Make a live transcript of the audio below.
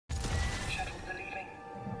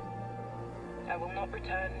will not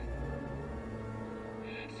return.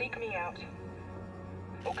 Seek me out,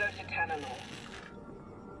 or go to Tanalor.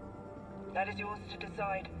 That is yours to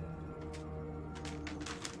decide.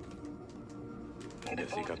 I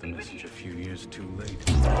guess he got the message a few years too late.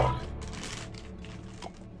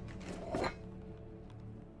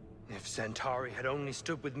 If Centauri had only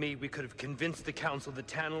stood with me, we could have convinced the Council that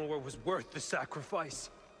Tanalor was worth the sacrifice.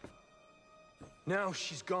 Now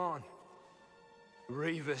she's gone.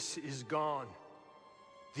 Ravus is gone.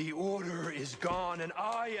 The Order is gone, and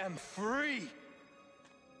I am free!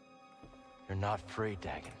 You're not free,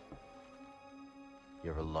 Dagan.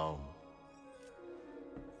 You're alone.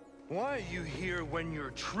 Why are you here when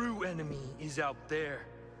your true enemy is out there?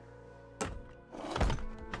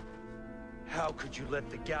 How could you let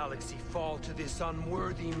the galaxy fall to this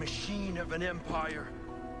unworthy machine of an empire?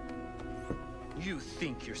 You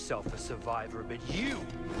think yourself a survivor, but you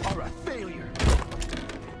are a failure!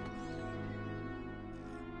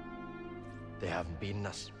 They haven't beaten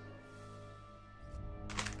us.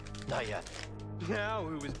 Not yet. Now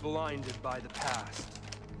who is blinded by the past?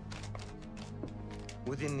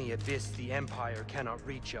 Within the Abyss, the Empire cannot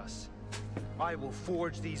reach us. I will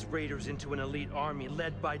forge these raiders into an elite army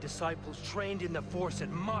led by disciples trained in the Force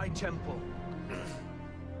at my temple.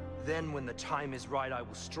 Then, when the time is right, I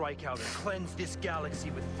will strike out and cleanse this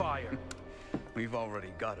galaxy with fire. We've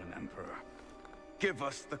already got an Emperor. Give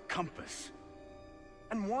us the compass.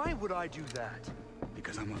 And why would I do that?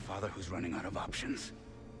 Because I'm a father who's running out of options.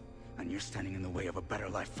 And you're standing in the way of a better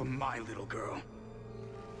life for my little girl.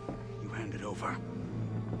 You hand it over,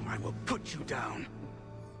 or I will put you down.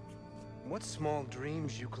 What small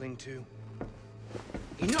dreams you cling to.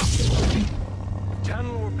 Enough!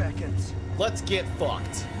 Tanalor beckons. Let's get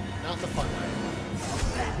fucked. Not the fun way.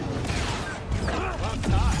 About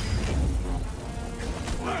time.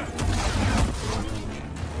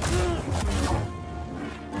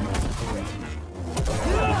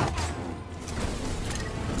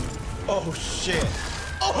 Oh shit!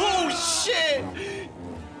 Oh shit!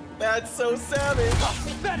 That's so savage!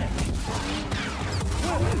 Pathetic!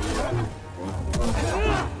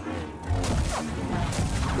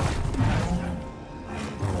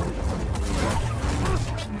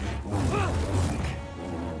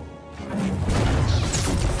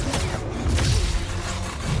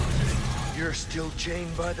 You're still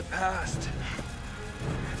chained by the past.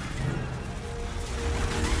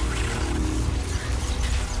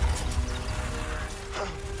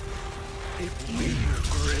 It will be your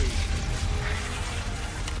grave.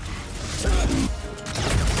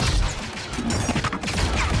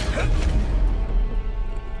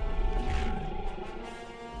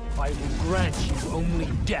 I will grant you only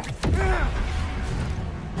death.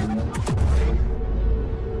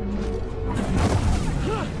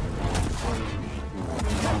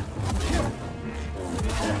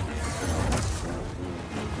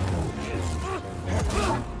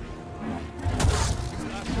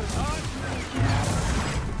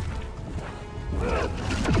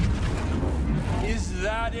 Is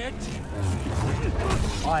that it?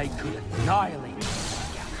 I could annihilate the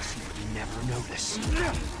galaxy and never notice.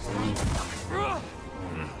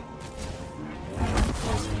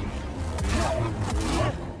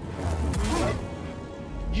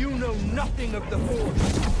 You know nothing of the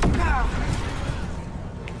Force.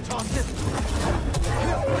 Toss it.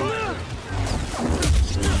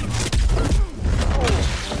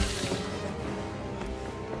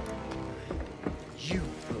 You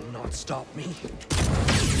will not stop me.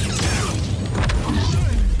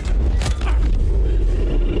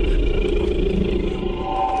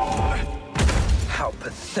 How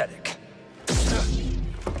pathetic.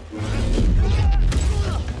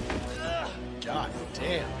 God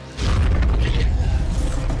damn.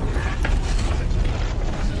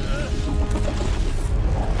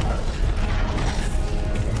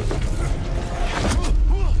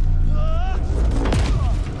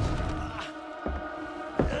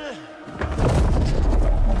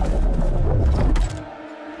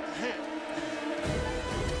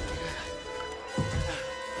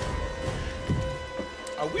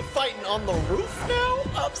 Are we fighting on the roof now?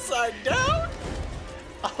 Upside down?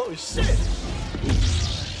 Oh shit.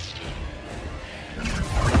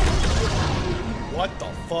 What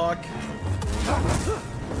the fuck?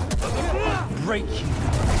 Break you.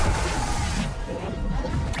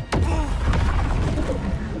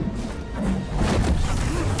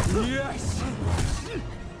 Yes!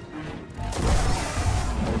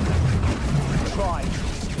 Try.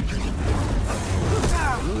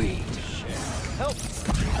 Lead. Help!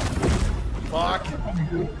 Fuck.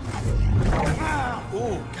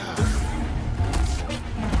 Oh god.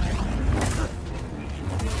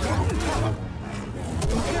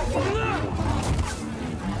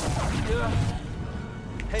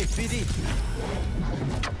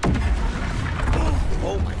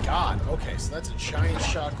 Oh my god. Okay, so that's a giant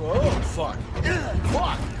shock. Oh, fuck.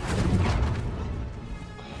 Fuck!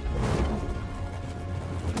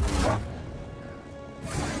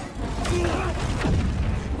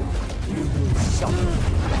 You will suffer.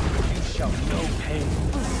 You shall know pain.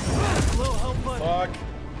 Fuck.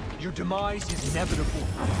 Your demise is inevitable.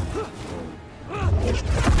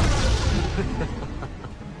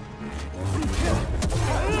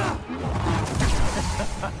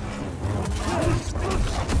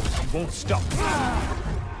 You won't stop.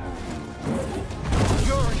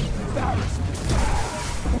 You're an embarrassment.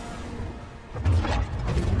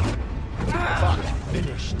 Fuck.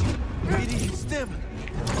 Finished. Stem.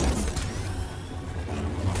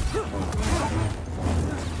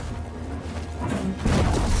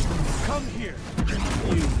 Come here,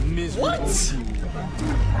 you miserable. What?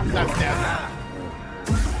 That's dead.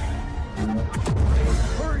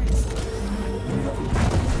 Hurry.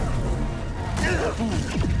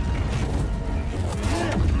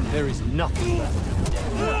 There is nothing left.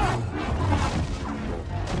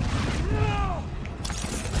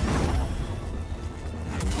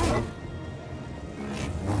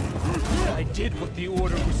 I did what the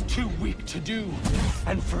Order was too weak to do,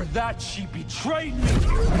 and for that she betrayed me.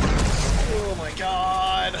 Oh my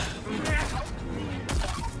god.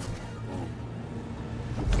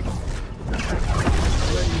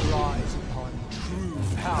 When you rise upon true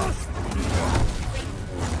power,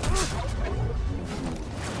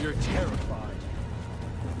 you're terrified.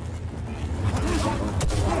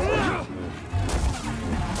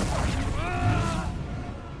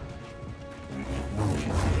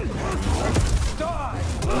 Die!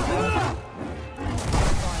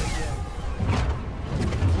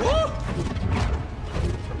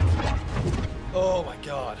 Oh my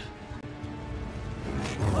god.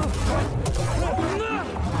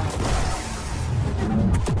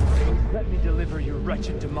 Let me deliver your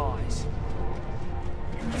wretched demise.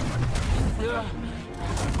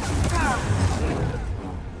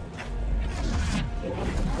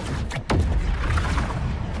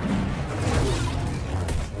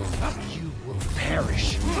 You will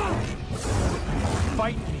perish.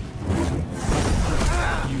 Fight me.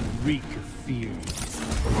 You reek of fear.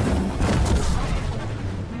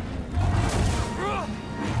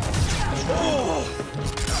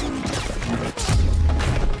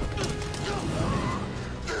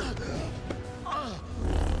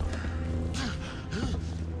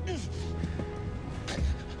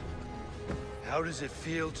 How does it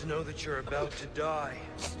feel to know that you're about to die?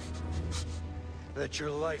 That your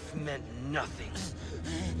life meant nothing?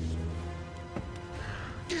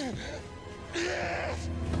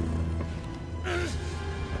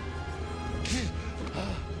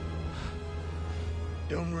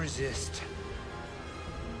 Don't resist.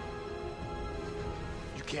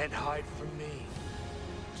 You can't hide from me.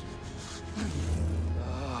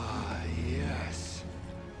 Ah, yes.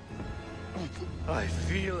 I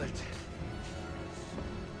feel it.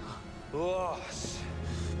 Loss,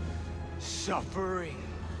 suffering,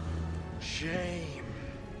 shame,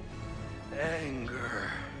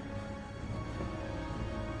 anger.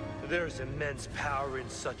 There's immense power in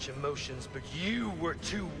such emotions, but you were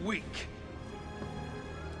too weak.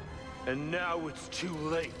 And now it's too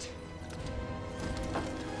late.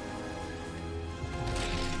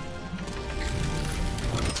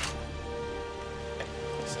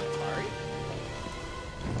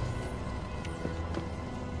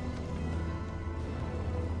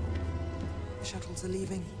 The shuttles are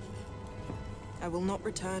leaving. I will not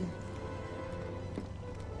return.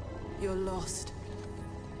 You're lost.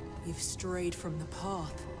 You've strayed from the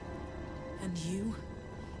path. And you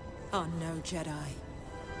are no Jedi.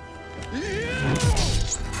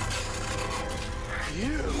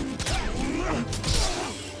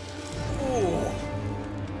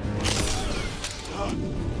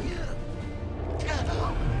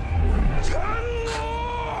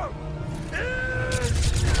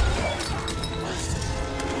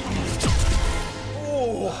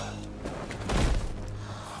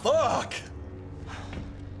 Fuck!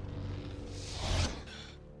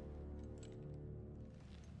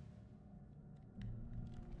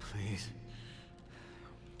 Please,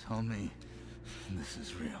 tell me this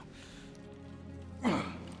is real.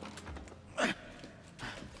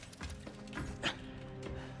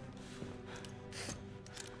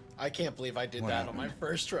 I can't believe I did that on my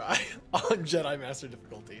first try on Jedi Master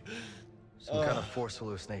difficulty. Some kind of force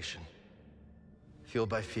hallucination. Fueled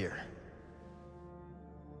by fear.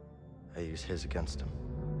 I use his against him.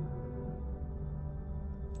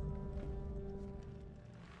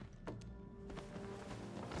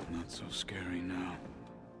 Not so scary now.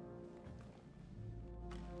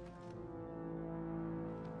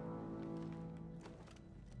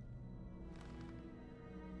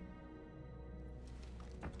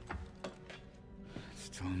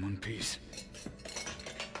 Still in one piece.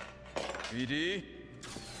 BD?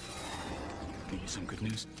 Give you some good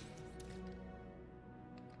news?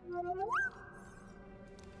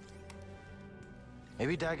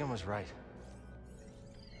 Maybe Dagan was right.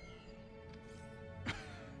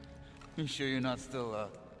 You sure you're not still,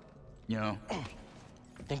 you know?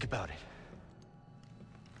 Think about it.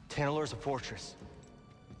 Tanalor's a fortress.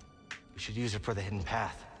 We should use it for the hidden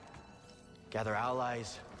path. Gather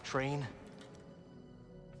allies, train.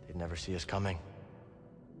 They'd never see us coming.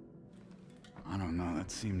 I don't know,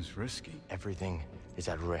 that seems risky. Everything is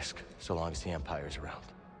at risk so long as the Empire's around.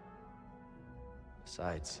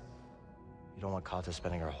 Besides, you don't want Kata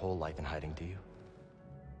spending her whole life in hiding, do you?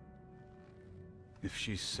 If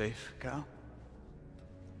she's safe, Cal?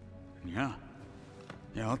 Yeah.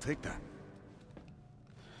 Yeah, I'll take that.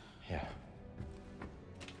 Yeah.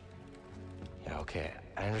 Yeah, okay,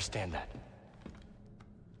 I understand that.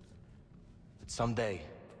 But someday,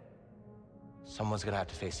 someone's gonna have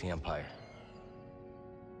to face the Empire.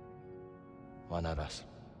 Why not us?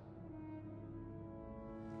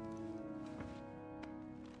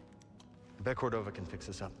 I bet Cordova can fix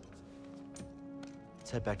this up.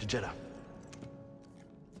 Let's head back to Jeddah.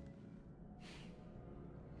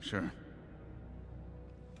 Sure.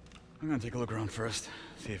 I'm gonna take a look around first,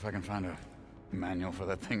 see if I can find a manual for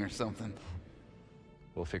that thing or something.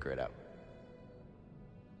 We'll figure it out.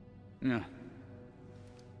 Yeah.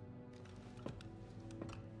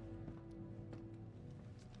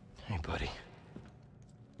 Hey, buddy.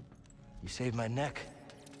 You saved my neck.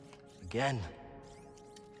 Again.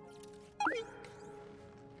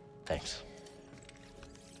 Thanks.